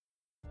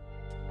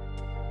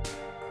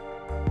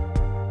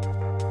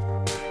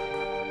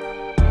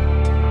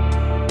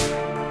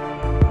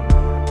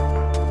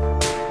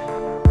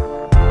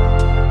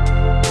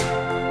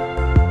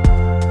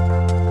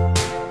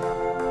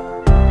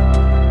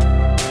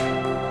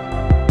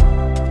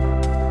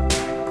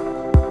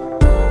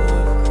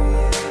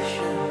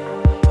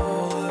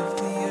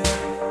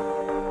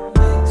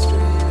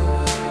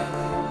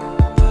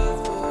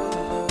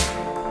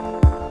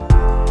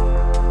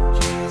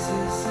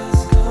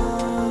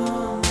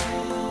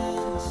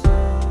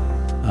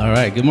All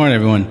right, good morning,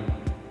 everyone.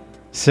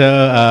 So,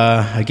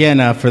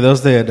 again, for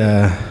those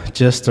that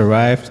just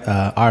arrived,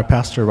 our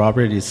pastor,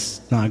 Robert,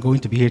 is not going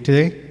to be here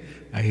today.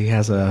 He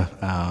has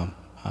a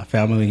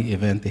family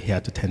event that he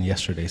had to attend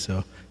yesterday,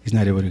 so he's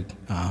not able to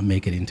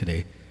make it in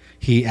today.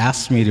 He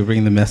asked me to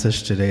bring the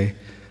message today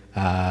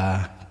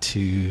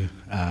to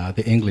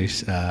the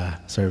English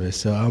service.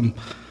 So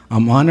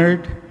I'm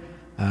honored,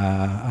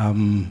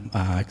 I'm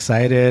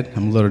excited,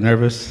 I'm a little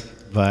nervous,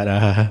 but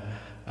I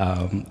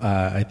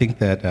think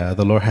that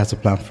the Lord has a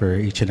plan for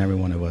each and every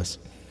one of us.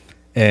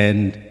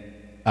 And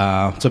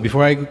so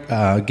before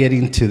I get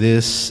into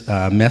this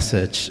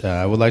message,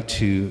 I would like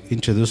to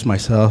introduce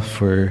myself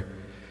for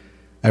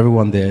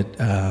everyone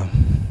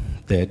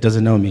that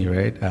doesn't know me,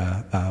 right?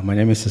 My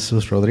name is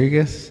Jesus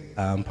Rodriguez.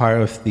 I'm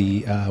part of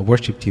the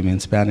worship team in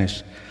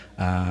Spanish.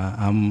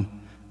 I'm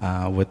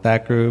with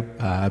that group.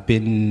 I've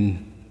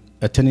been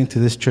attending to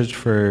this church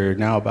for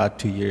now about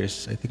 2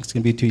 years. I think it's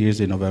going to be 2 years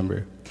in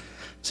November.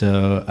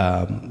 So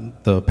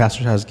the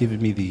pastor has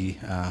given me the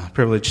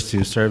privilege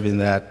to serve in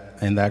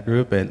that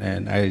group,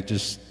 and I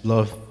just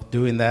love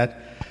doing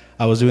that.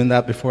 I was doing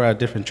that before at a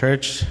different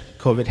church.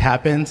 COVID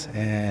happened,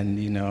 and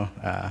we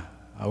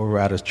were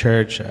out of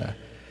church.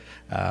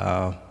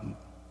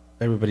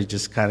 Everybody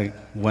just kind of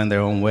went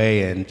their own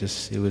way, and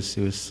it was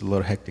a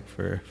little hectic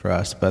for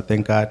us. But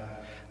thank God,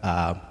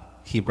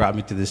 He brought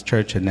me to this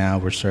church, and now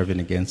we're serving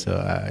again. So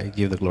I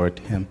give the glory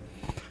to Him.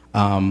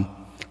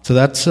 So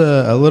that's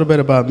a little bit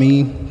about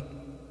me.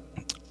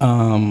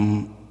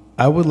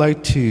 I would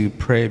like to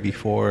pray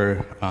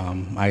before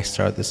I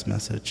start this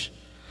message.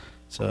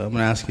 So I'm going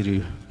to ask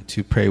you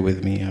to pray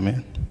with me.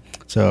 Amen.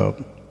 So,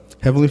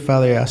 Heavenly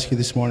Father, I ask you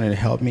this morning to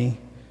help me,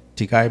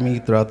 to guide me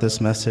throughout this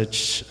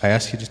message. I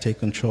ask you to take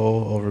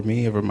control over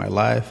me, over my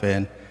life,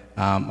 and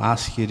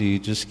ask you to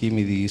just give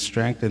me the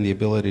strength and the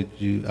ability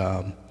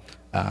to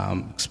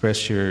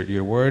express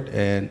your word,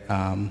 and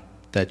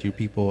that your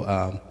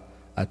people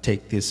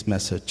take this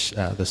message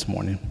this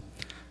morning.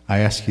 I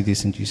ask you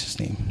this in Jesus'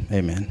 name.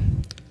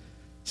 Amen.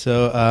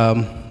 So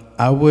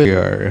I would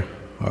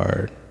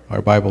our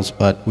Bibles,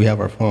 but we have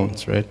our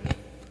phones, right?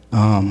 So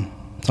I'm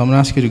going to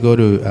ask you to go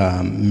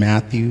to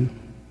Matthew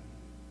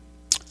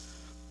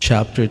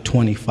chapter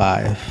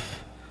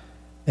 25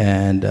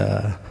 and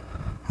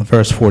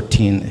verse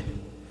 14.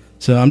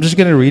 So I'm just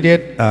going to read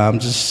it. I'm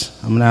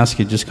going to ask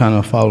you to just kind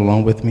of follow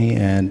along with me,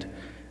 and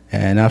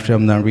after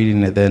I'm done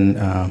reading it, then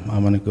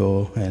I'm going to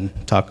go and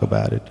talk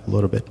about it a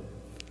little bit.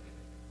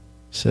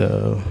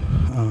 So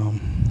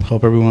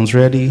hope everyone's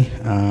ready.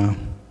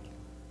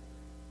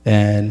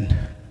 And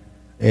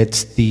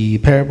it's the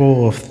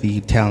parable of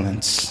the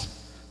talents.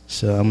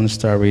 So I'm going to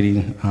start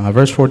reading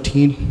verse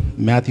 14,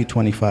 Matthew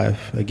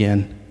 25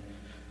 again.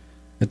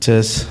 It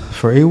says,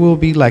 "For it will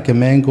be like a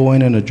man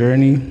going on a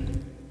journey,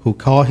 who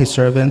called his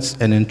servants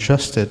and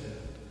entrusted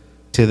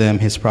to them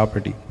his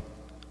property.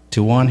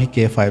 To one he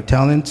gave 5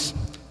 talents,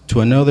 to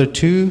another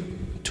 2,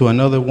 to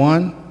another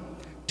 1,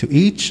 to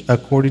each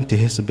according to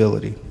his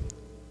ability.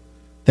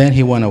 Then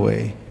he went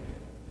away.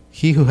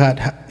 He who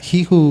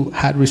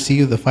had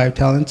received the 5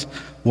 talents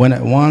went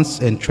at once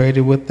and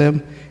traded with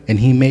them, and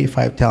he made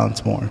 5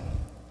 talents more.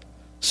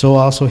 So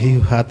also he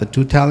who had the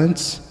 2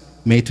 talents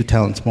made 2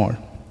 talents more.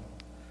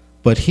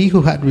 But he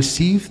who had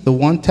received the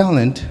 1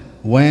 talent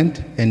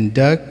went and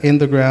dug in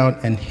the ground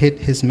and hid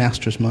his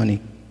master's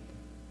money.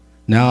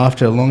 Now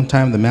after a long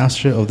time the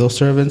master of those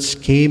servants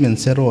came and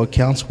settled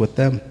accounts with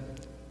them.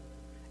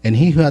 And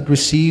he who had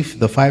received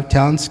the 5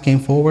 talents came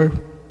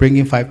forward,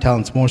 bringing 5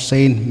 talents more,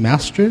 saying,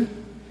 Master,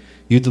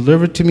 you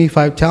delivered to me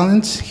 5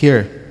 talents.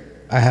 Here,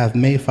 I have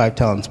made 5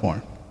 talents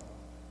more.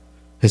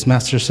 His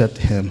master said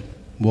to him,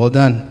 Well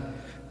done,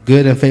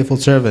 good and faithful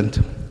servant.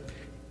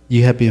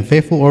 You have been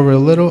faithful over a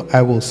little,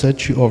 I will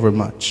set you over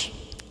much.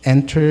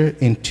 Enter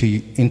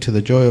into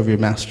the joy of your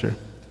master.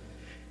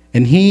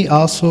 And he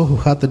also who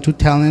had the 2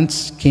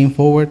 talents came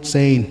forward,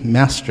 saying,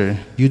 Master,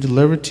 you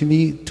delivered to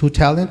me 2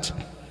 talents.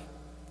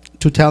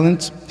 2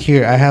 talents.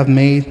 Here, I have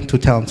made 2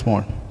 talents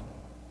more.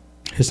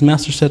 His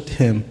master said to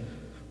him,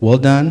 Well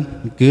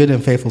done, good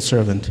and faithful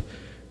servant.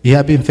 You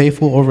have been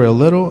faithful over a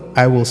little,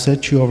 I will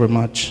set you over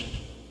much.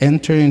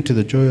 Enter into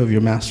the joy of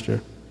your master.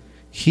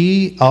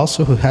 He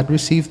also who had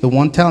received the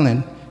 1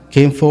 talent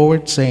came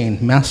forward,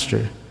 saying,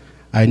 Master,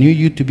 I knew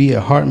you to be a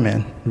hard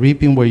man,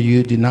 reaping where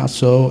you did not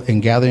sow and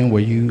gathering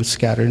where you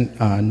scattered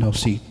no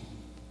seed.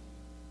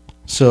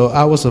 So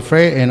I was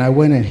afraid, and I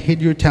went and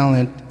hid your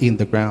talent in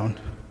the ground.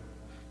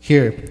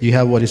 Here, you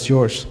have what is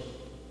yours.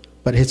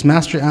 But his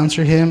master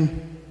answered him,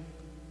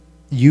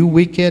 You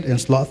wicked and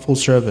slothful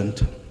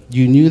servant,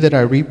 you knew that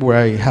I reap where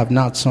I have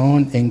not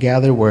sown and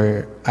gather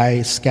where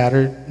I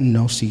scattered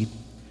no seed.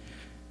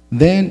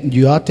 Then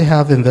you ought to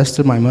have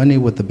invested my money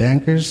with the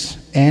bankers,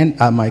 and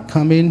at my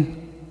coming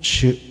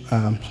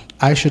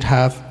I should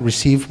have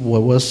received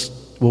what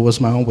was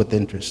my own with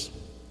interest.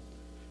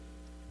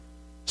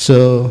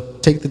 So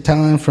take the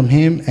talent from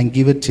him and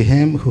give it to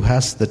him who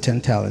has the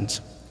 10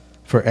 talents.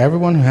 For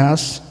everyone who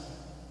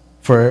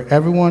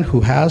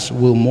has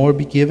will more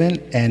be given,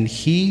 and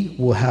he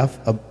will have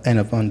an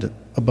abundant.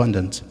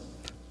 abundance.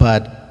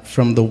 But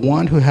from the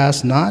one who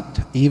has not,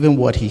 even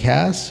what he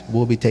has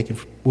will be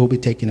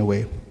taken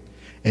away.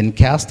 And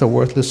cast the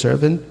worthless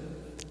servant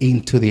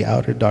into the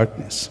outer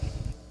darkness.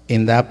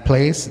 In that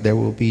place there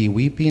will be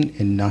weeping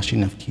and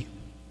gnashing of teeth.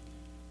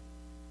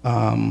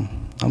 I'm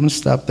going to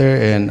stop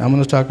there, and I'm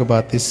going to talk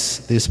about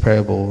this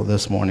parable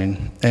this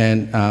morning,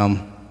 and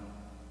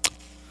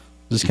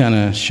just kind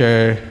of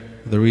share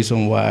the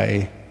reason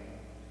why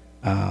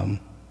I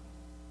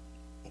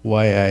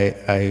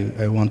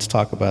want to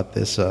talk about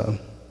this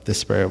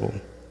parable.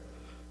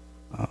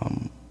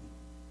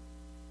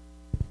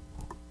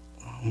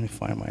 Let me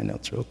find my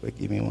notes real quick.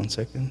 Give me 1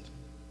 second.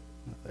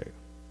 There you go.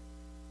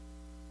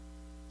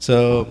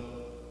 So,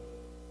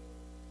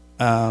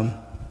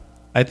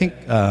 I think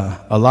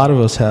a lot of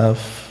us have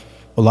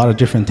a lot of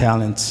different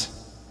talents.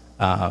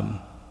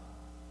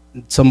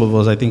 Some of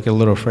us, I think, are a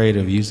little afraid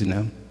of using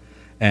them.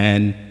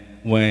 And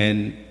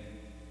when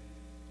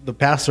the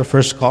pastor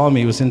first called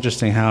me, it was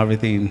interesting how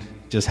everything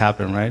just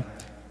happened, right?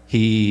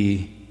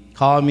 He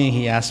called me.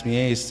 He asked me,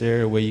 "Hey, is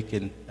there a way you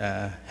can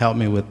help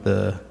me with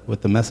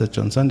the message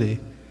on Sunday?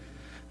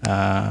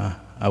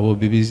 I will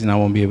be busy and I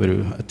won't be able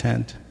to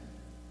attend."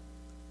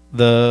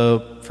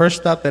 The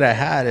first thought that I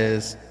had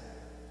is,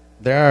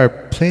 there are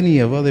plenty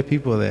of other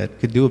people that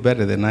could do it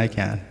better than I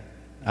can.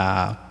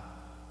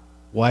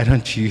 Why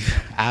don't you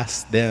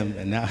ask them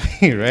and not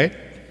me, right?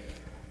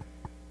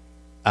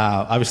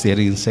 Obviously, I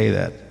didn't say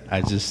that.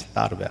 I just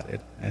thought about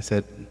it. I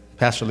said,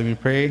 "Pastor, let me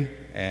pray,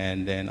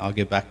 and then I'll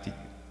get back to you."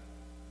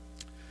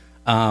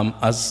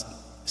 As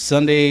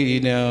Sunday,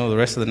 the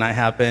rest of the night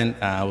happened.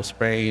 I was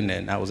praying,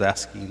 and I was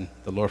asking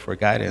the Lord for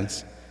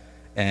guidance.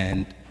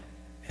 And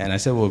I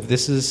said, "Well, if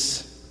this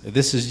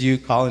is you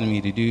calling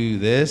me to do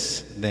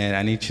this, then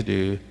I need you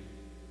to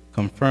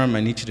confirm.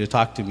 I need you to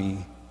talk to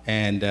me."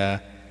 And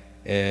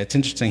it's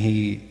interesting.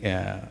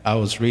 I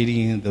was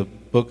reading the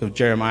book of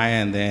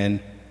Jeremiah, and then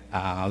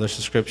there's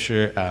a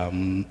scripture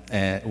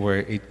where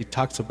it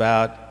talks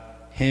about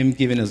him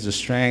giving us the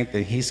strength,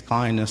 and he's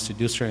calling us to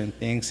do certain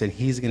things, and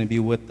he's going to be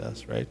with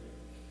us, right?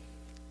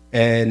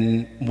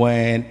 And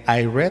when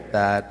I read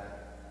that,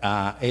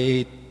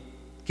 it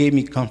gave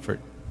me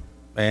comfort.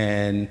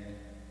 And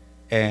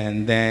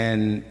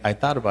then I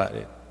thought about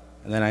it.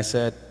 And then I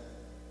said,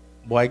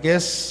 well, I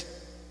guess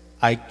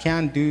I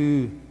can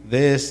do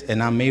this,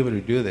 and I'm able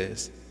to do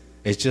this.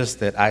 It's just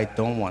that I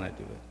don't want to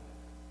do it.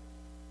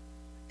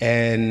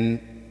 And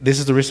this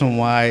is the reason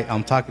why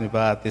I'm talking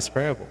about this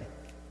parable.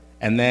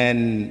 And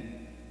then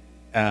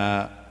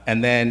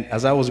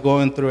as I was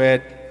going through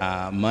it,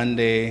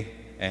 Monday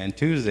and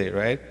Tuesday,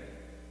 right?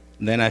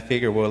 And then I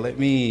figured, well, let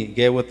me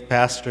get with the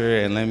pastor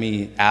and let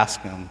me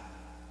ask him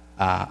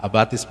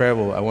about this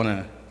parable. I want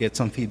to get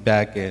some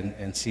feedback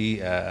and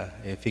see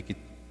if he could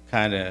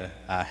kind of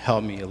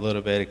help me a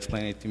little bit,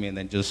 explain it to me, and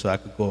then just so I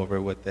could go over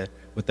it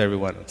with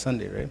everyone on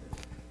Sunday, right?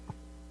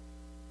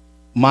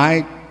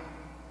 My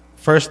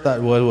first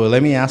thought was, well,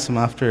 let me ask him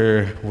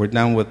after we're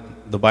done with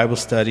the Bible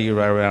study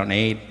right around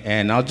 8,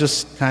 and I'll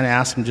just kind of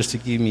ask him just to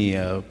give me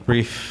a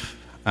brief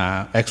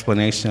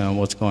explanation on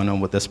what's going on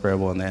with this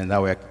parable, and then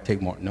that way I can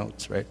take more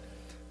notes, right?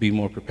 Be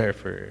more prepared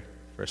for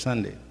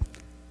Sunday.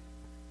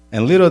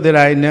 And little did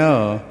I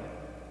know,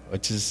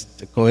 which is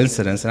a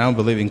coincidence, and I don't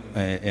believe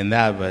in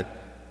that, but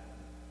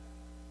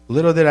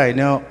little did I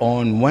know,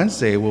 on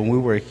Wednesday when we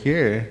were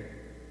here,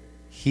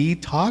 he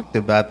talked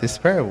about this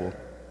parable.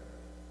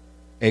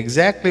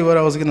 Exactly what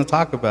I was going to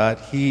talk about.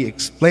 He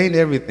explained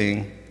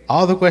everything.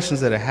 All the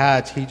questions that I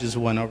had, he just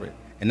went over it.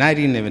 And I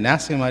didn't even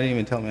ask him. I didn't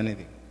even tell him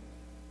anything.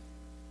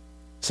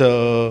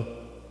 So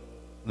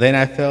then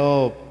I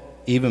felt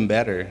even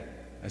better.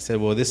 I said,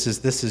 well, this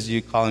is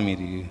you calling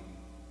me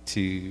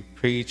to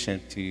preach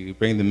and to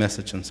bring the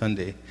message on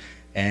Sunday.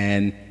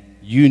 And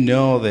you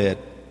know that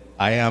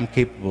I am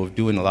capable of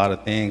doing a lot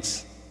of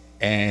things.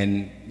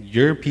 And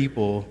your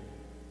people,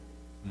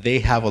 they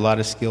have a lot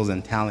of skills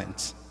and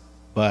talents.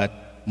 But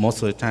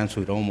most of the times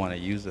we don't want to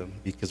use them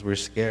because we're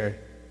scared.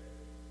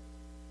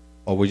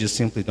 Or we just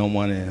simply don't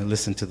want to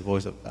listen to the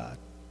voice of God.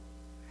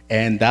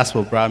 And that's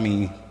what brought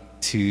me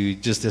to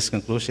just this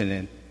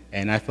conclusion.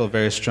 And I feel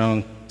very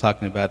strong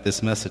talking about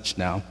this message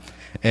now.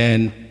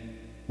 And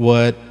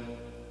what,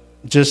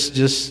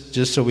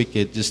 just so we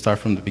could just start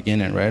from the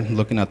beginning, right?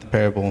 Looking at the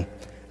parable,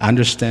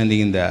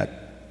 understanding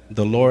that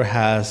the Lord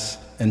has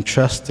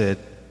entrusted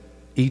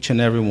each and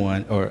every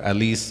one, or at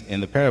least in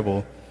the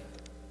parable,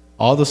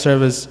 all the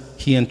servants,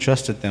 he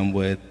entrusted them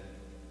with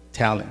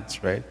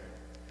talents, right?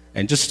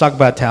 And just to talk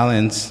about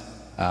talents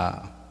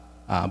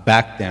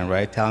back then,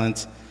 right?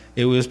 Talents,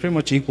 it was pretty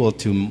much equal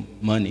to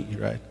money,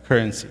 right?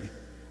 Currency.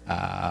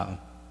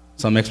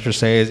 Some experts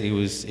say it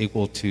was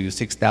equal to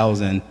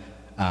 6,000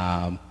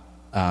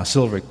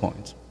 silver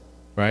coins,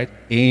 right?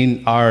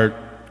 In our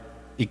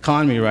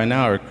economy right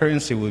now, our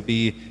currency would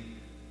be,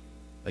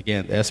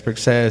 again, the expert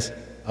says,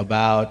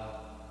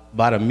 about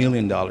 $1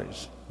 million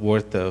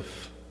worth of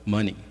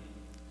money.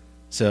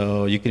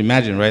 So you can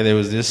imagine, right? There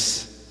was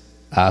this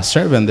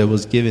servant that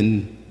was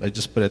given, let's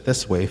just put it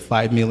this way,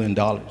 $5 million,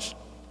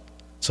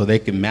 so they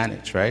could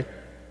manage, right?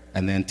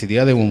 And then to the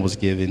other one was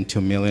given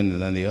 2 million,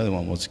 and then the other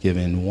one was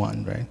given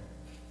 1, right?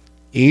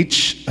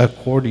 Each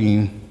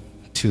according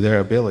to their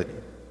ability,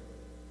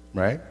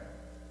 right?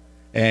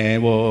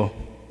 And well,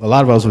 a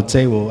lot of us would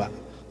say, well,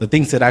 the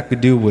things that I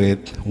could do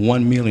with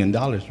 $1 million,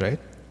 right?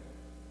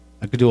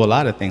 I could do a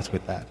lot of things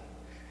with that.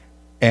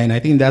 And I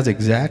think that's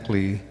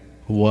exactly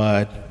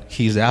what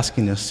he's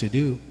asking us to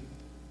do.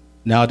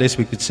 Nowadays,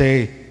 we could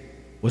say,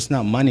 well, it's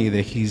not money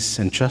that he's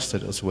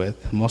entrusted us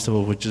with. Most of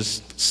us would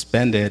just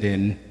spend it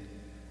in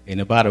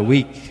about a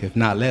week, if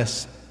not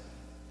less.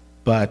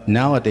 But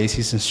nowadays,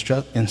 he's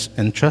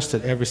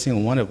entrusted every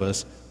single one of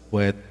us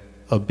with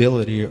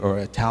ability or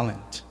a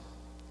talent.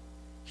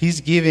 He's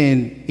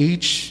given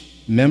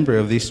each member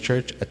of this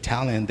church a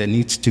talent that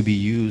needs to be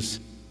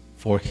used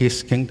for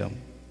his kingdom.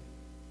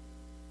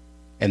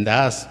 And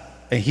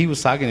he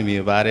was talking to me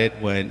about it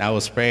when I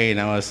was praying.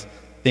 I was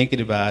thinking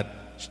about,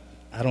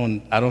 I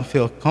don't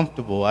feel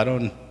comfortable.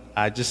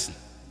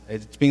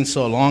 It's been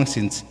so long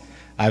since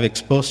I've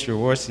exposed your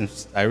word,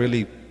 since I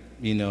really,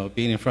 being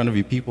in front of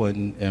you people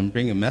and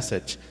bring a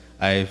message.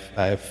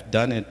 I've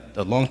done it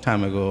a long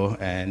time ago,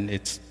 and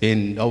it's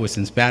been always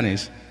in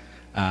Spanish.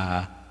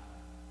 And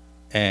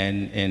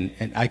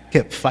I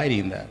kept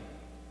fighting that.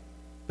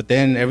 But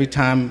then every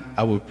time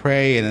I would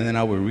pray, and then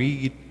I would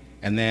read,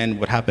 and then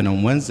what happened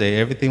on Wednesday,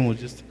 everything was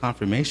just a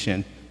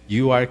confirmation.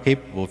 You are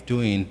capable of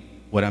doing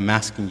what I'm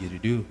asking you to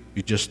do.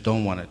 You just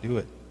don't want to do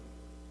it.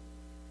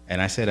 And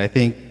I said, I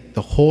think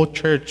the whole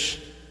church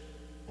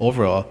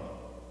overall,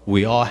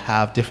 we all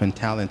have different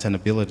talents and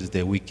abilities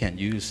that we can't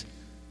use.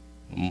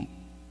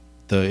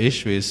 The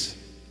issue is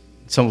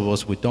some of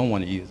us, we don't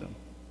want to use them.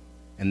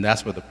 And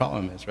that's where the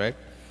problem is, right?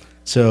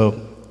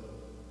 So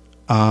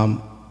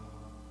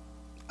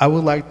I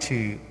would like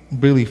to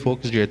really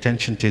focus your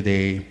attention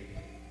today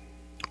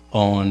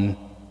on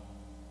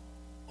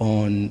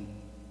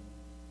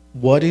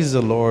what is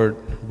the Lord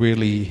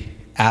really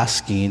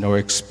asking or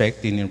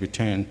expecting in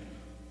return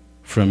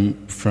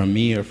from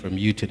me or from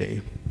you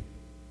today.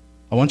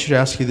 I want you to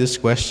ask you this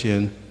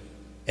question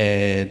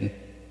and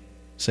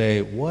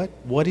say,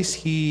 what is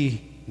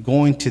he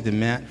going to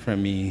demand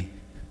from me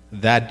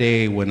that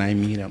day when I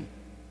meet him?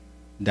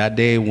 That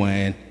day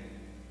when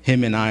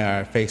him and I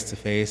are face to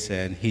face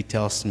and he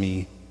tells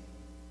me,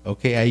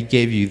 okay, I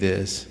gave you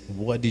this.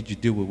 What did you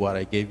do with what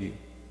I gave you?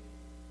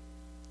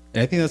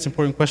 And I think that's an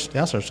important question to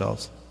ask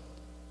ourselves.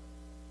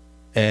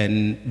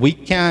 And we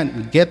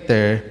can't get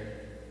there,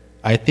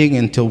 I think,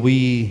 until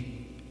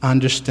we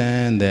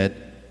understand that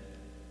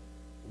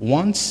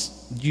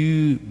once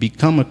you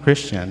become a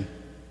Christian,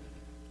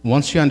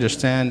 once you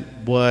understand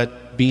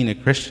what being a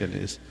Christian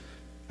is,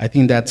 I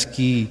think that's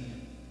key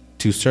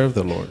to serve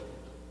the Lord.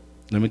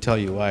 Let me tell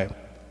you why.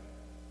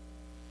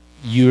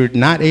 You're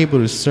not able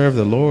to serve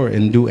the Lord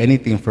and do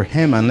anything for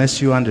him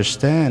unless you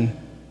understand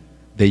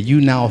that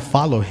you now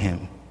follow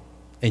him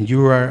and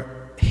you are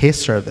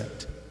his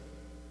servant.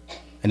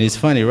 And it's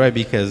funny, right?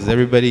 Because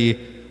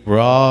we're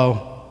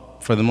all,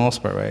 for the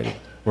most part, right?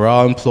 We're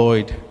all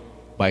employed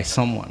by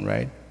someone,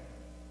 right?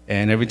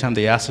 And every time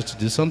they ask us to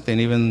do something,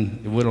 even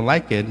if we don't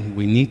like it,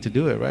 we need to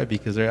do it, right?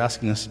 Because they're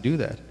asking us to do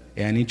that.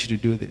 Hey, I need you to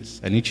do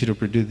this. I need you to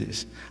produce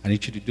this. I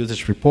need you to do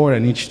this report. I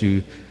need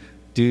you to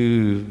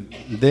do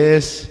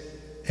this.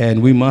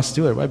 And we must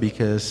do it, right?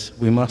 Because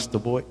we must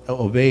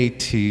obey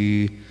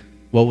to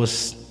what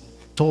was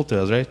told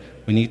to us, right?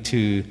 We need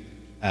to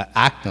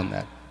act on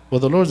that. Well,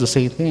 the Lord's the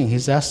same thing.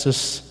 He's asked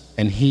us,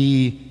 and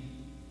He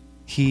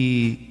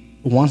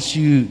once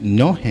you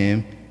know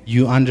Him,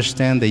 you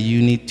understand that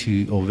you need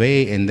to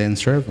obey and then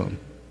serve Him,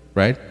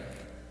 right?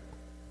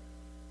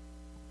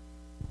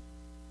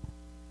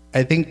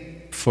 I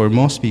think for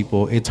most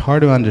people, it's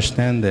hard to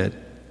understand that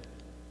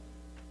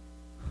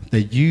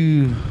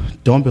you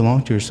don't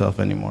belong to yourself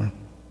anymore.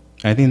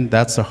 I think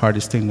that's the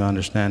hardest thing to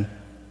understand.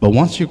 But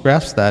once you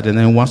grasp that, and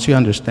then once you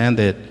understand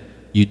that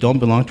you don't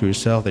belong to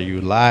yourself, that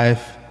your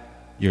life,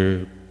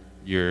 your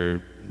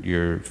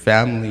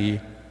family,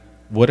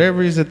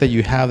 whatever is it that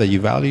you have that you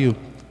value,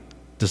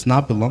 does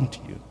not belong to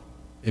you.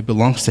 It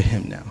belongs to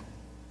Him now.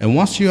 And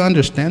once you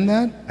understand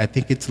that, I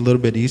think it's a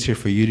little bit easier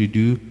for you to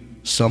do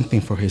something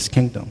for His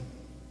kingdom.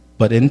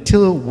 But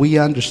until we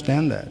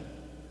understand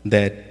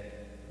that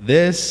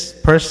this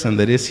person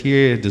that is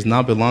here does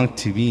not belong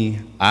to me,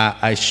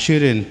 I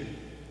shouldn't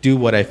do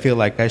what I feel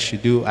like I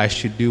should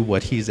do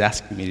what He's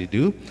asking me to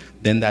do,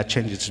 then that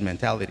changes His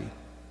mentality.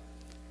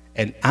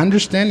 And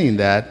understanding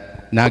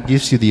that now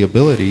gives you the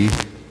ability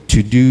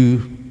to do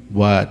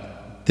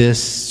what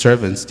this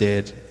servants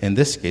did in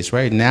this case,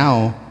 right?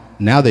 Now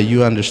that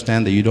you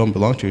understand that you don't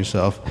belong to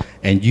yourself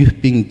and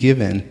you've been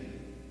given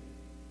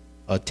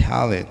a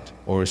talent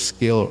or a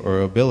skill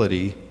or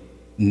ability,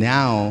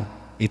 now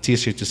it's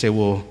easier to say,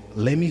 well,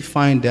 let me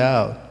find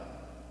out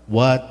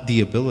what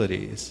the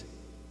ability is.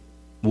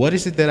 What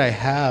is it that I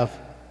have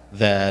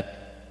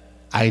that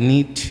I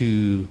need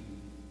to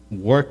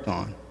work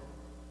on?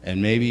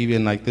 And maybe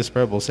even like this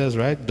parable says,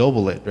 right?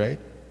 Double it, right?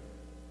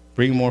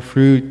 Bring more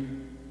fruit.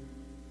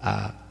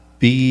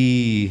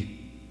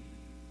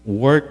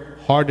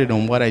 Work harder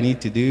on what I need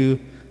to do.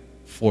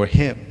 for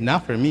him,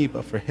 not for me,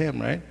 but for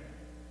him, right?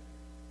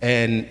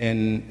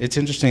 And it's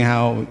interesting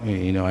how,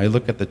 I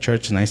look at the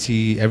church and I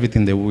see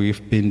everything that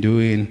we've been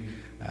doing.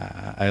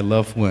 I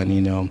love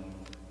when,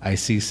 I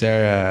see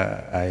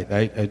Sarah.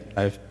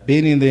 I've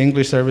been in the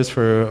English service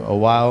for a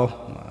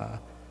while.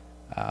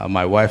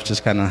 My wife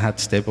just kind of had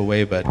to step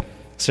away, but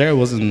Sarah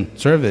wasn't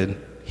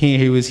serving.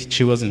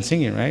 She wasn't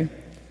singing, right?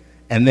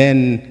 And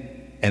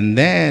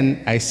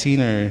then I seen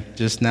her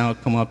just now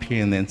come up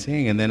here and then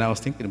sing, and then I was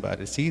thinking about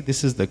it. See,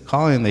 this is the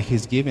calling that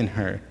he's given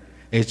her.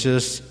 It's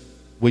just,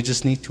 we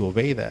just need to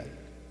obey that,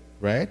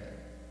 right?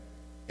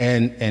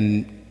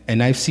 And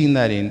I've seen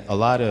that in a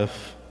lot of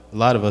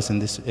us in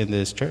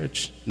this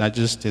church, not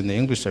just in the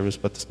English service,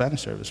 but the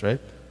Spanish service, right?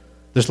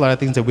 There's a lot of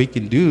things that we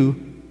can do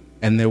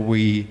and that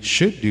we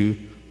should do,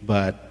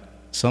 but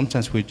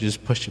sometimes we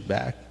just push it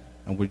back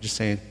and we're just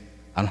saying,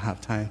 I don't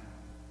have time.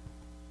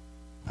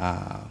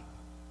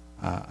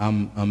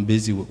 I'm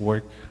busy with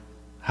work,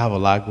 have a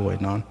lot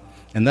going on.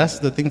 And that's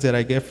the things that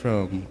I get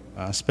from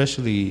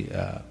especially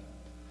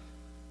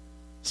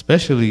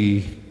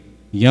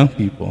young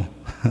people.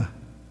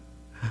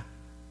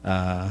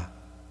 I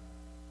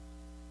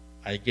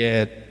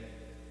get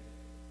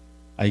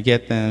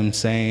them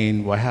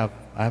saying, well,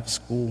 I have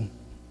school.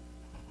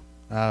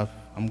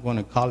 I'm going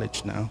to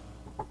college now.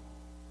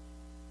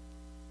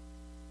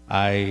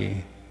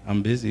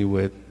 I'm busy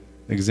with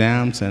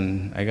exams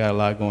and I got a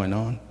lot going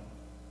on.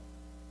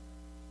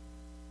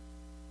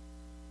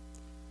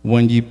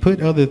 When you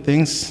put other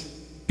things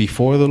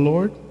before the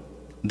Lord,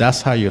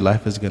 that's how your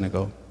life is going to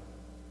go.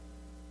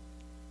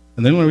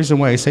 And the only reason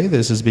why I say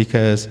this is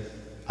because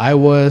I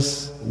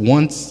was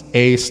once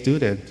a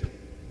student,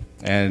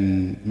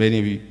 and many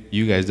of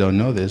you guys don't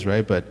know this,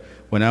 right? But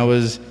when I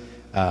was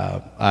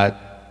at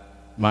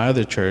my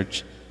other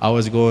church, I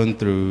was going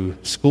through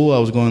school, I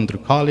was going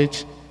through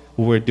college.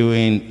 We were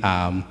doing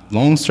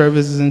long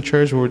services in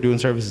church. We were doing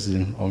services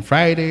on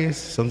Fridays,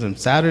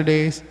 sometimes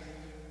Saturdays.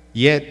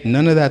 Yet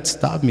none of that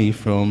stopped me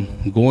from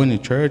going to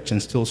church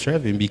and still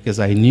serving, because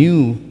I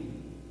knew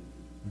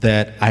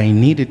that I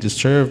needed to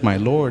serve my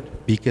Lord,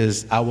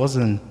 because I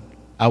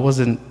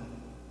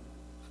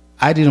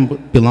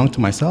didn't belong to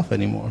myself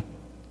anymore.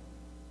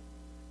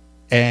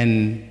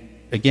 And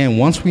again,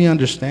 once we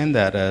understand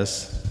that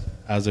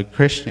as a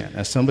Christian,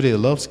 as somebody that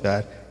loves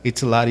God,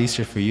 it's a lot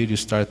easier for you to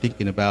start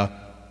thinking about,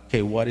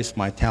 okay, what is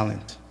my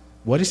talent?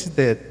 What is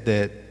it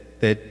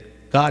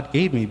that God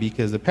gave me?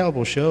 Because the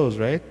parable shows,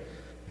 right?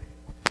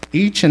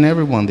 Each and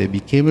every one that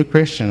became a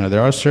Christian or they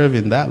are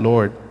serving that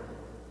Lord,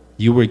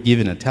 you were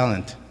given a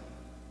talent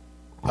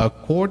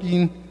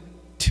according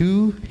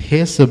to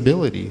his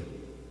ability.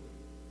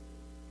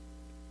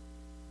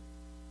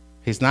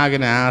 He's not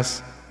going to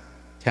ask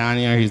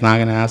Tanya, or he's not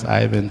going to ask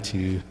Ivan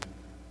to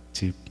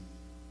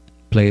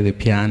play the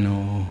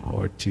piano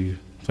or to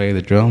play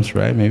the drums,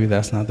 right? Maybe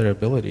that's not their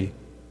ability.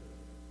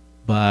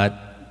 But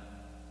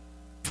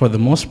for the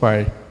most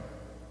part,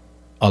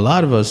 a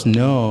lot of us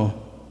know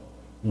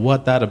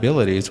what that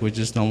ability is. We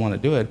just don't want to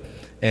do it.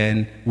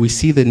 And we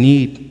see the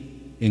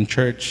need in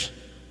church.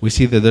 We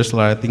see that there's a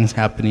lot of things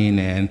happening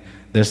and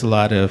there's a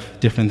lot of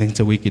different things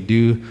that we could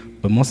do.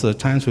 But most of the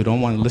times we don't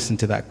want to listen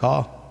to that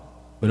call.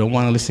 We don't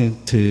want to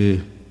listen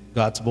to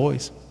God's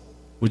voice.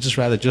 We just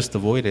rather just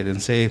avoid it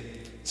and say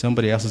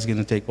somebody else is going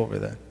to take over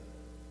that.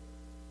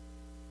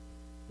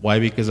 Why?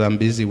 Because I'm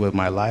busy with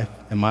my life,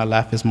 and my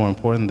life is more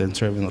important than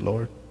serving the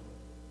Lord.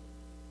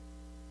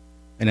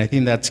 And I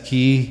think that's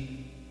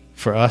key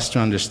for us to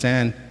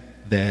understand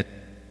that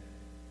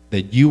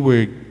you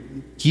were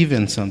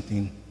given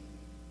something,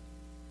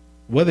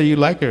 whether you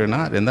like it or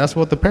not. And that's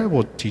what the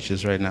parable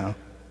teaches right now.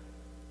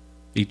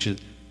 Each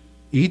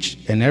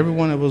and every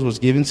one of us was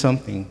given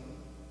something.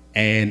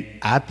 And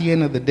at the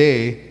end of the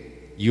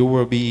day,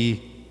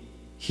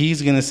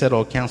 he's going to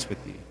settle accounts with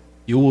you.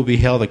 You will be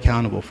held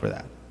accountable for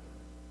that.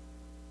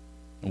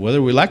 And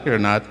whether we like it or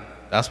not,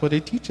 that's what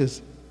it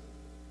teaches.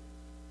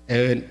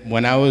 And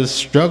when I was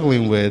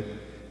struggling with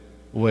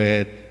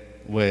what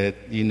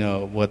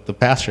the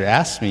pastor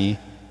asked me,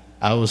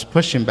 I was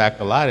pushing back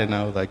a lot, and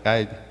I was like,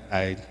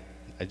 I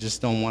just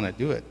don't want to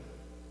do it.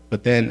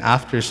 But then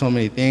after so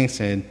many things,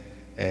 and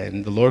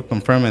the Lord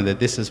confirming that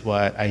this is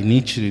what I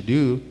need you to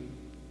do,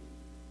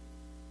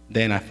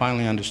 then I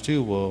finally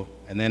understood. Well,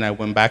 and then I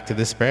went back to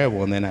this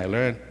parable, and then I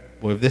learned,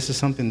 well, if this is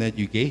something that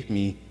you gave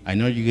me, I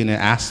know you're going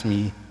to ask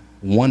me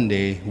one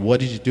day, what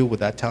did you do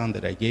with that talent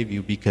that I gave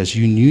you? Because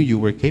you knew you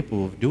were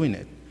capable of doing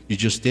it. You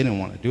just didn't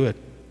want to do it.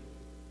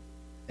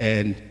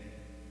 And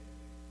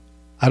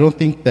I don't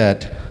think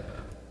that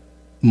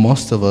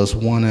most of us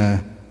want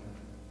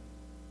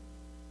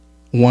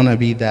to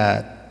be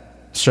that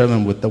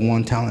servant with the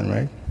one talent,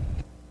 right?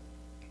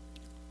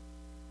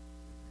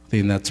 I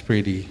think that's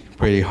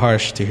pretty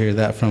harsh to hear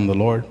that from the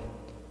Lord.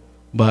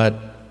 But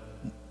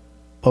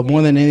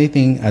more than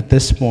anything at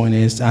this point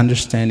is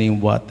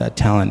understanding what that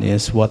talent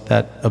is, what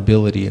that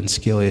ability and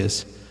skill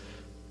is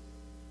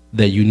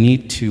that you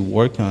need to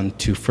work on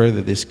to further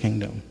this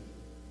kingdom.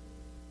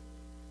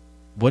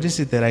 What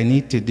is it that I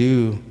need to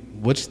do?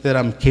 What's that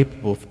I'm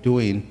capable of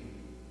doing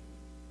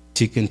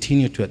to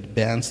continue to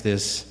advance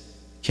this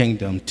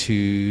kingdom,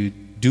 to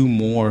do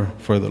more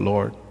for the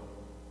Lord.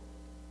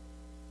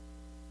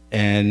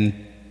 And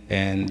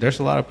there's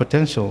a lot of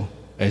potential.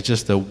 It's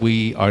just that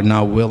we are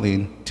not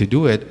willing to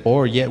do it,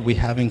 or yet we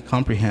haven't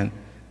comprehend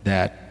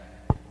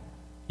that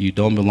you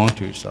don't belong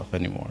to yourself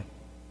anymore.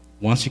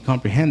 Once you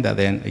comprehend that,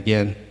 then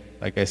again,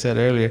 like I said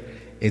earlier,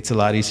 it's a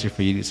lot easier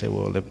for you to say,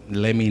 well,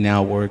 let me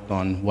now work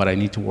on what I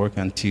need to work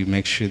on to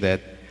make sure that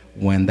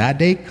when that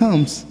day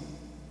comes,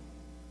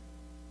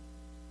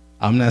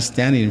 I'm not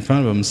standing in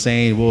front of him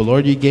saying, well,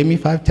 Lord, you gave me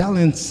 5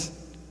 talents.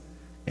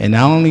 And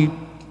I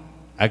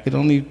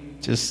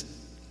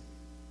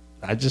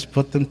just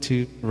put them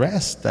to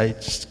rest. I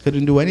just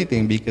couldn't do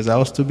anything because I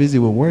was too busy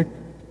with work.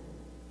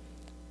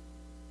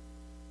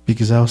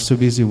 Because I was too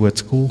busy with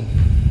school.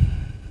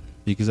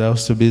 Because I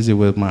was too busy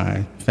with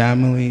my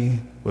family,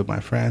 with my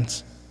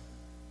friends.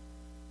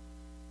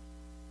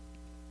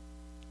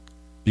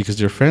 Because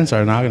your friends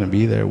are not going to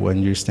be there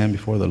when you stand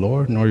before the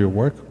Lord, nor your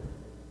work,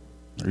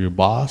 or your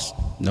boss,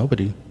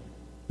 nobody.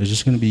 It's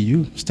just going to be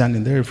you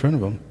standing there in front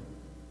of him.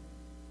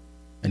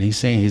 And he's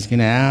saying he's going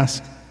to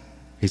ask,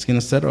 he's going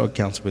to settle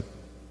accounts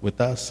with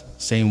us,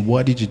 saying,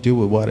 what did you do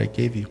with what I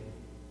gave you?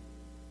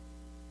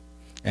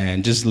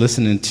 And just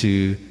listening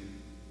to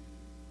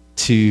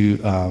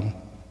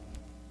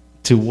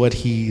what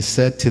he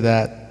said to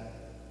that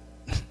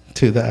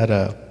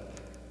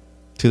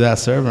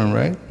servant,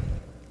 right?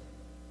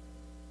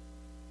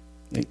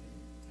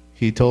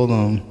 He told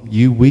him,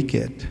 you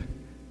wicked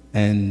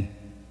and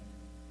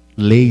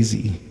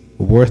lazy,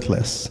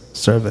 worthless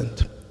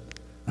servant.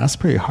 That's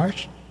pretty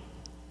harsh.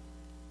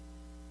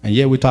 And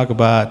yet we talk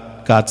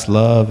about God's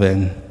love,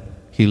 and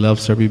he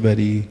loves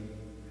everybody,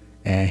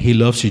 and he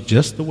loves you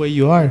just the way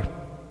you are.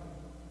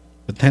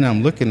 But then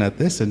I'm looking at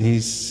this, and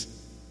he's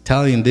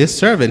telling this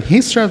servant,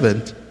 his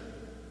servant,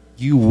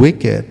 you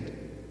wicked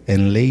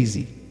and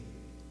lazy,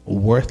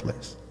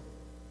 worthless.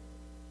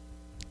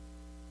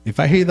 If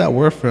I hear that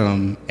word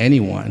from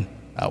anyone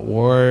at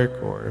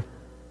work or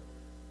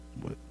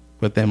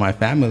within my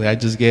family, I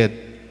just get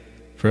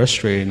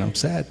frustrated and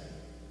upset.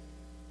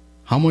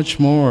 How much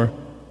more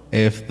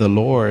if the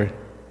Lord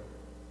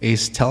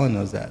is telling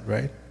us that,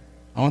 right?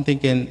 I don't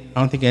think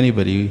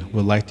anybody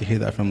would like to hear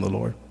that from the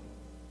Lord.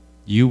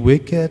 You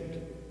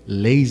wicked,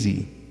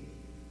 lazy.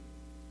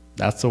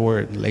 That's the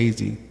word,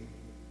 lazy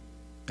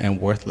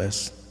and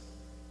worthless.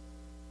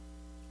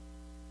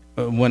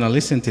 When I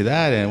listened to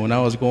that, and when I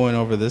was going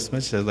over this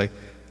message, I was like,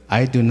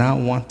 I do not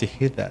want to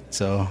hear that.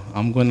 So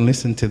I'm going to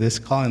listen to this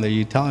calling that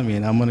you're telling me,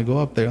 and I'm going to go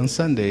up there on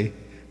Sunday,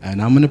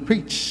 and I'm going to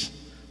preach.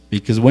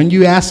 Because when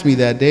you asked me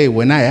that day,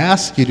 when I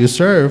asked you to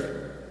serve,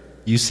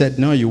 you said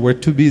no, you were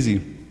too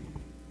busy.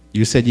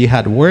 You said you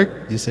had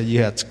work, you said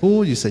you had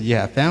school, you said you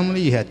had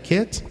family, you had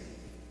kids.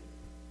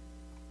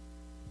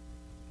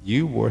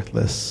 You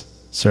worthless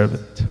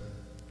servant.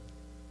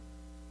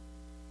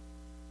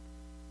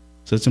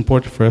 So it's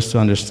important for us to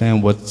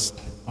understand what's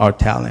our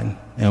talent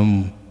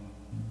and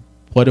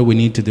what do we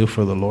need to do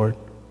for the Lord.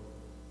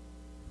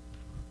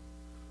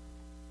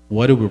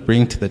 What do we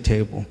bring to the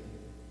table?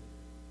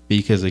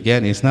 Because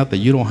again, it's not that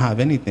you don't have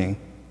anything.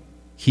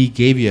 He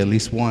gave you at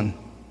least one.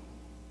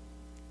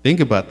 Think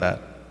about that.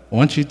 I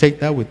want you to take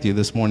that with you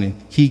this morning.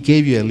 He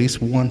gave you at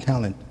least one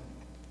talent.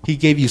 He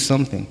gave you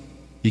something.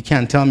 You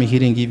can't tell me he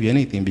didn't give you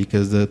anything,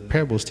 because the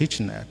parable is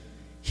teaching that.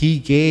 He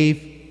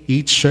gave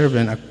each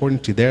servant according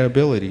to their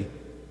ability.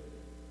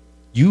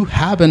 You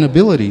have an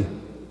ability.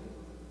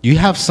 You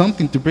have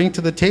something to bring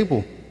to the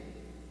table.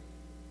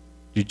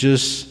 You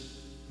just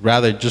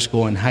rather just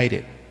go and hide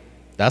it.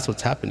 That's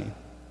what's happening.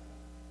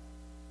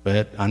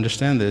 But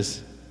understand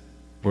this.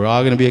 We're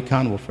all going to be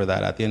accountable for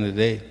that at the end of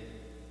the day.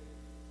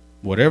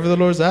 Whatever the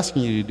Lord's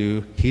asking you to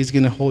do, he's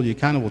going to hold you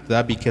accountable to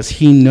that, because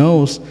he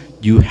knows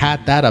you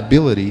had that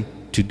ability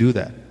to do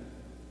that.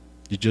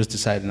 You just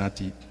decided not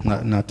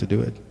to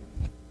do it.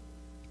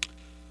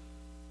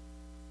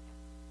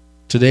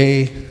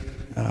 Today,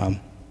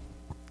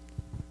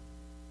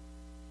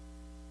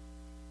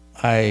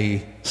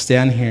 I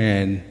stand here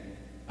and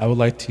I would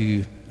like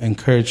to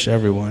encourage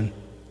everyone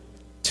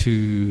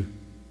to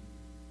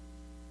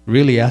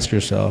really ask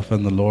yourself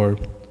and the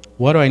Lord,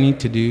 what do I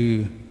need to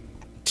do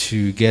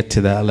to get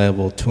to that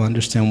level, to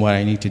understand what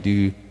I need to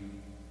do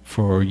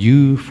for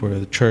you, for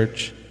the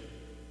church?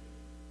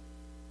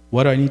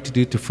 What do I need to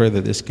do to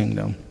further this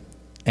kingdom?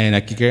 And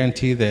I can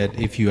guarantee that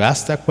if you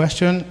ask that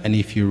question and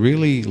if you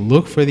really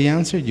look for the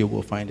answer, you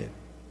will find it.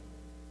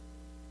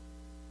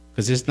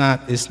 Because it's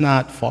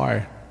not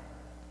far.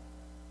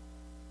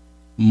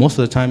 Most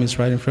of the time it's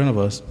right in front of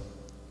us.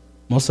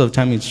 Most of the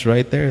time it's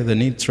right there. The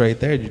need's right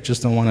there. You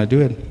just don't want to do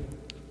it.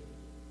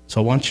 So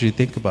I want you to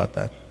think about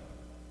that.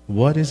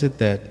 What is it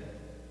that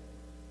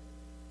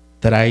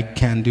I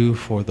can do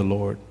for the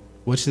Lord?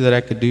 What is it that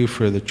I could do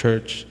for the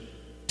church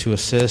to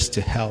assist,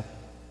 to help,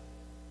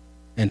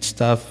 and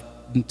stop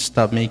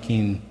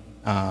making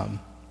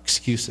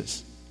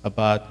excuses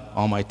about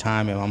all my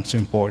time and I'm so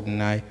important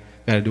and I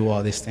got to do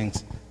all these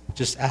things?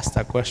 Just ask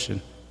that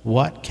question.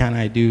 What can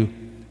I do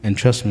And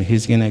trust me,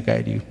 he's going to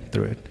guide you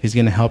through it. He's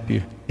going to help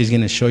you. He's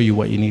going to show you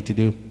what you need to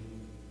do.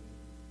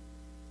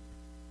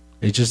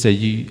 It's just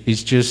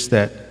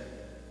that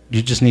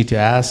you just need to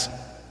ask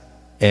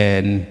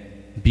and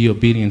be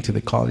obedient to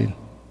the calling.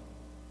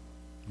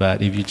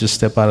 But if you just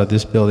step out of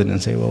this building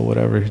and say, well,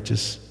 whatever,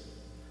 just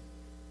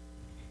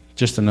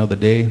another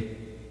day,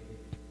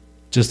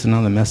 just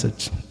another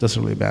message,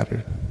 doesn't really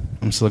matter.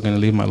 I'm still going to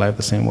live my life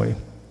the same way.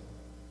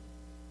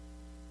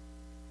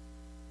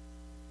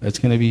 It's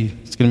going to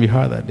be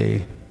hard that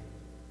day.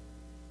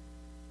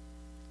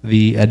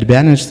 The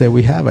advantage that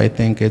we have, I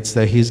think, it's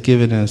that he's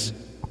given us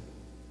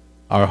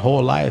our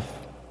whole life,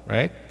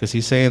 right? Because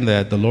he's saying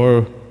that the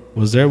Lord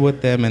was there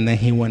with them and then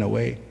he went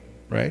away,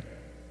 right?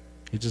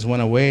 He just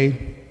went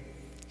away.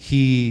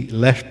 He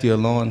left you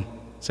alone,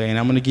 saying,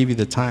 I'm going to give you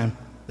the time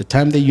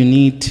that you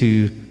need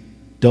to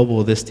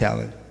double this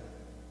talent.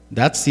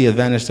 That's the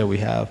advantage that we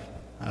have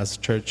as a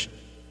church.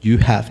 You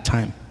have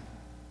time.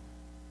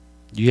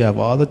 You have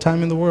all the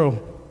time in the world.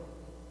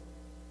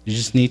 You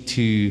just need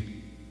to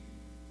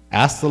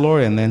ask the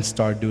Lord and then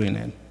start doing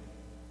it.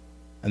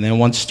 And then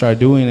once you start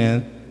doing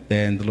it,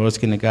 then the Lord's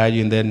going to guide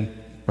you, and then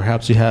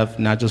perhaps you have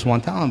not just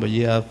one talent, but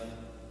you have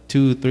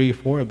 2, 3,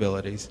 4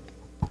 abilities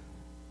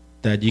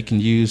that you can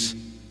use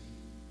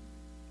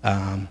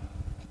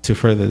to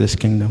further this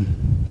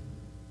kingdom.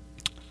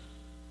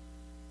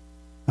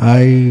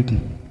 I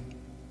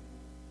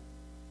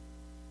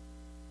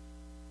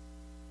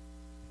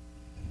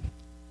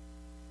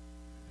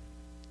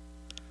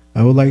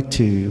would like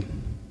to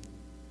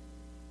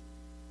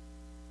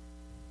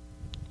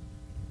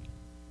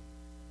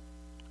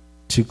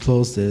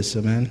close this,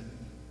 amen,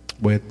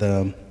 with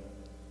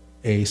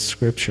a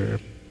scripture.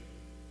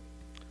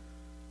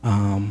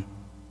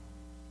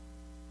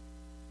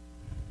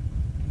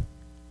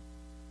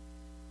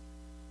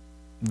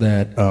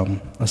 That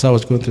as I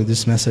was going through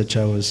this message,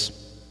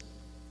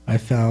 I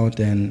found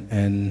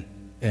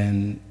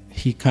and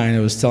he kind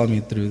of was telling me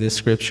through this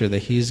scripture that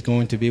he's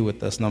going to be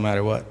with us no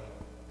matter what.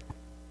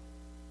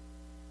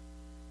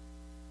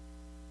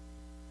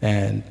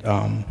 And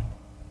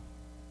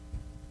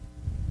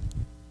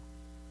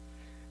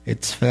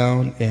it's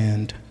found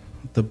in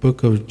the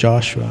book of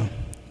Joshua.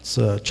 It's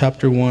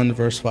chapter 1,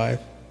 verse 5.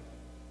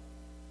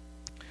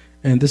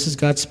 And this is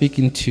God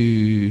speaking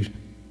to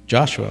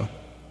Joshua.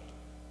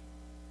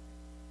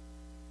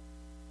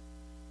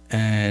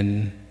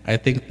 And I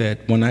think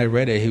that when I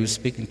read it, he was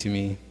speaking to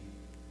me.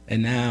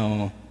 And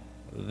now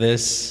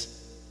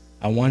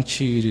I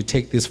want you to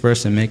take this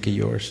verse and make it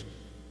yours.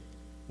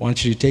 I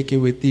want you to take it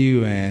with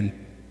you and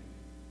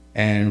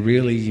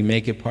really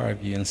make it part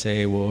of you and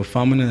say, well, if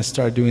I'm going to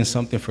start doing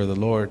something for the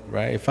Lord,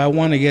 right? If I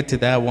want to get to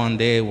that one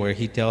day where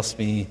he tells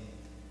me,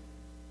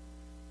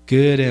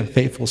 good and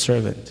faithful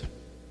servant,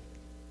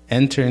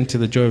 enter into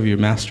the joy of your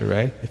master,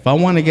 right? If I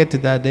want to get to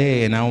that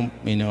day and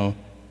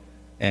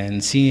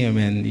and see him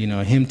and,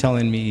 him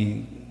telling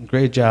me,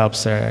 great job,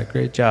 Sarah,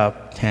 great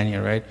job,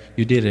 Tanya, right?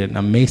 You did an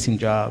amazing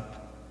job.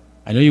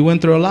 I know you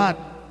went through a lot.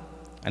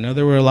 I know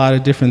there were a lot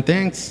of different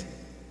things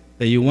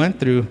that you went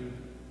through,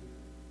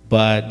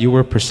 but you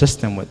were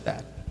persistent with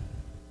that.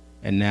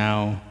 And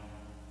now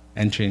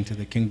enter into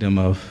the kingdom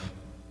of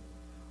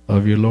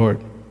your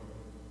Lord.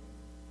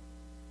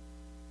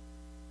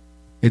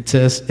 It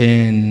says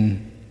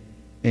in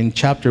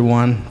chapter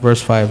 1,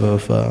 verse 5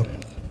 of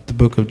the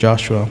book of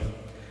Joshua,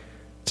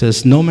 it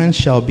says, no man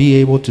shall be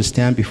able to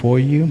stand before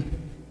you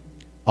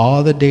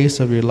all the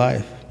days of your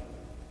life.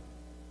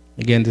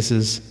 Again, this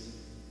is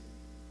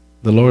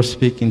the Lord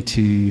speaking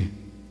to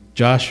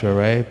Joshua,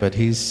 right? But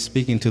he's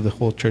speaking to the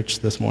whole church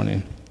this morning.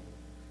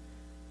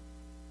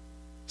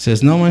 It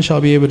says, no man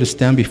shall be able to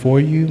stand before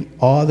you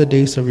all the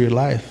days of your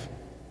life.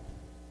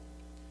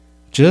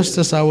 Just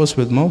as I was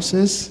with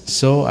Moses,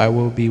 so I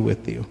will be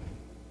with you.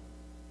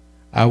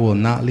 I will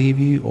not leave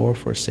you or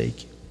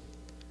forsake you.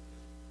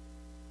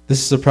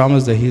 This is a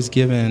promise that he's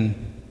given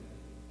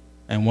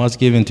and was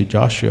given to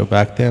Joshua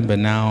back then, but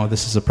now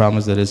this is a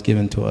promise that is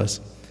given to us.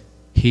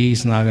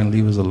 He's not going to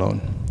leave us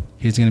alone.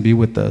 He's going to be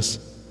with us.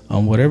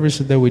 On whatever it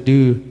is that we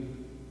do,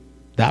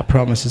 that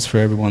promise is for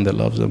everyone that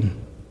loves him.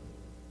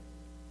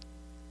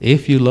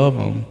 If you love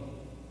him,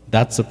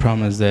 that's the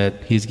promise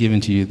that he's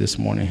given to you this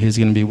morning. He's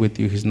going to be with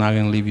you. He's not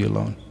going to leave you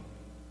alone.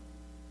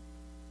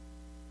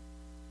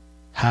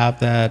 Have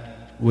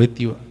that with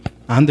you.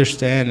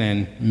 Understand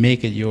and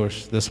make it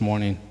yours this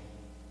morning.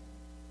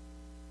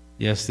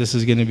 Yes, this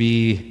is going to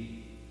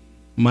be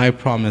my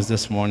promise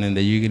this morning,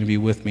 that you're going to be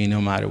with me no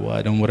matter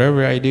what. And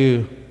whatever I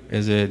do,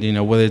 is it,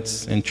 whether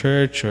it's in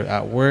church or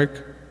at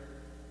work,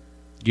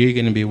 you're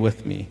going to be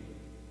with me.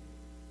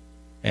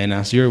 And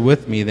as you're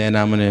with me, then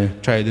I'm going to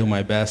try to do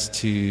my best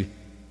to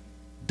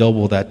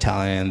double that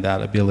talent and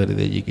that ability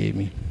that you gave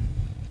me.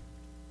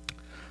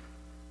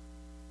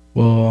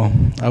 Well,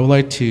 I would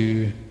like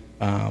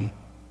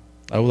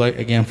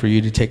again for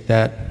you to take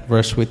that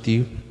verse with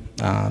you,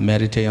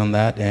 meditate on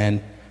that,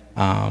 and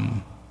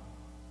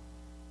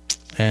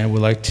we'd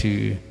like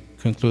to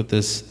conclude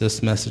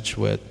this message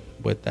with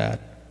that.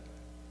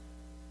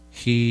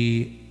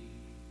 He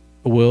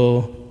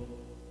will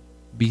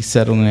be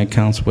settling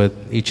accounts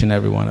with each and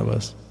every one of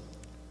us.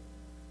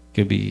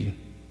 Could be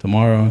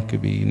tomorrow,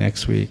 could be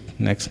next week,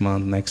 next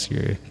month, next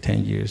year,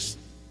 10 years,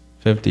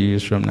 50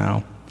 years from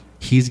now.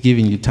 He's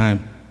giving you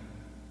time.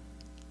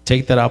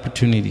 Take that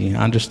opportunity,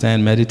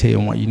 understand, meditate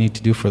on what you need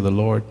to do for the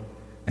Lord,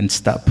 and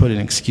stop putting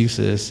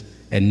excuses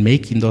and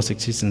making those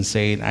excuses and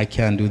saying, I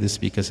can't do this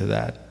because of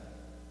that.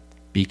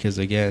 Because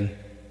again,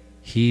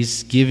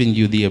 He's given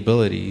you the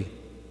ability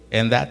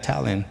and that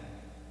talent,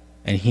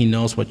 and He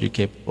knows what you're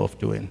capable of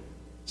doing.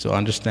 So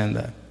understand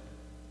that.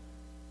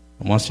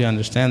 And once you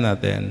understand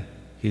that, then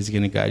He's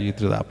going to guide you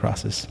through that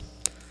process.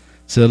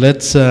 So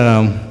let's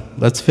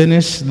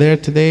finish there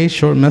today.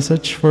 Short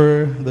message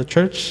for the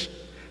church,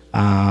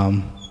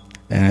 and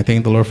I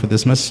thank the Lord for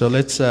this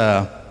message.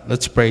 So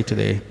let's pray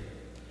today.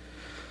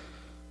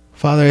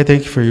 Father, I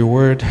thank you for your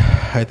word.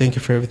 I thank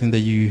you for everything that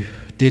you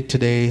did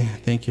today.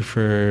 Thank you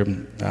for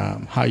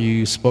how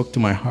you spoke to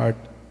my heart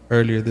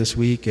earlier this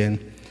week, and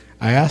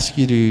I ask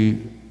you to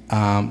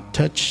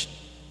touch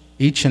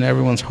each and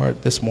everyone's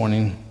heart this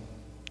morning,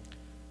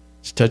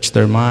 to touch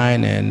their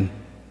mind, and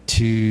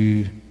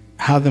to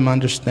have them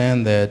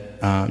understand that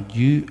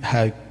you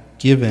have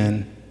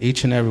given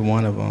each and every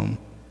one of them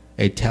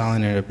a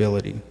talent and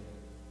ability.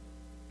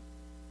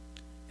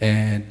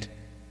 And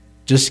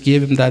just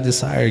give them that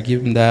desire,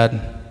 give them that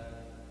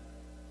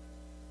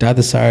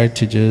desire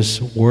to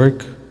just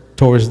work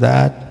towards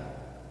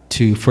that,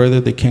 to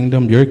further the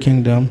kingdom, your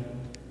kingdom,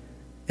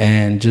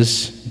 and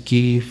just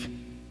give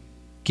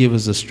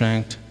us the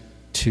strength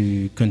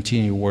to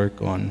continue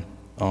work on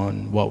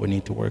what we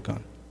need to work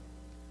on.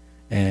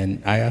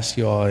 And I ask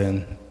you all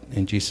in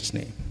Jesus'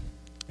 name,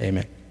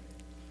 amen.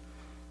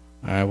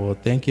 All right, well,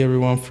 thank you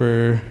everyone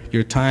for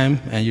your time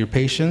and your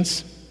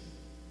patience.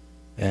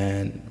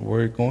 And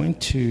we're going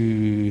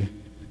to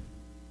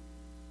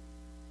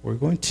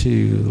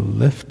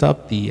lift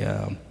up the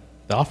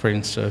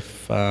offerings. So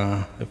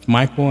if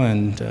Michael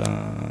and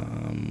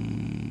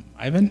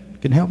Ivan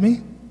can help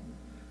me,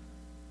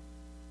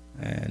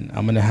 and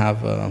I'm gonna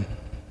have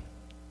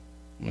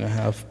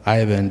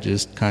Ivan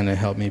just kind of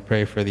help me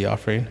pray for the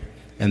offering,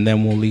 and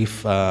then we'll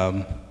leave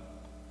the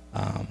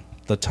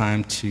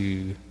time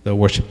to the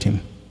worship team.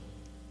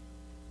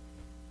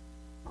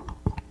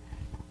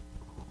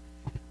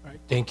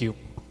 Thank you.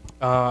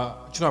 I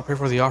just want to pray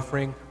for the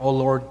offering. Oh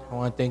Lord, I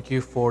want to thank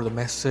you for the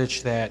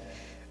message that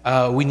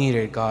we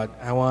needed, God.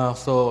 I want to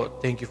also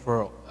thank you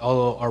for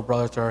all our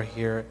brothers that are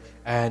here,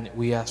 and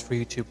we ask for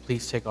you to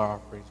please take our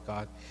offerings,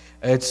 God.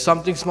 It's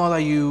something small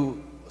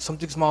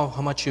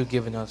how much you've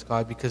given us,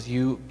 God, because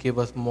you give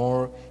us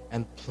more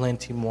and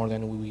plenty more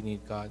than we need,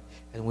 God.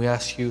 And we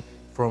ask you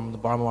from the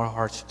bottom of our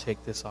hearts to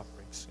take this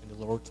offerings. In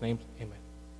the Lord's name, amen.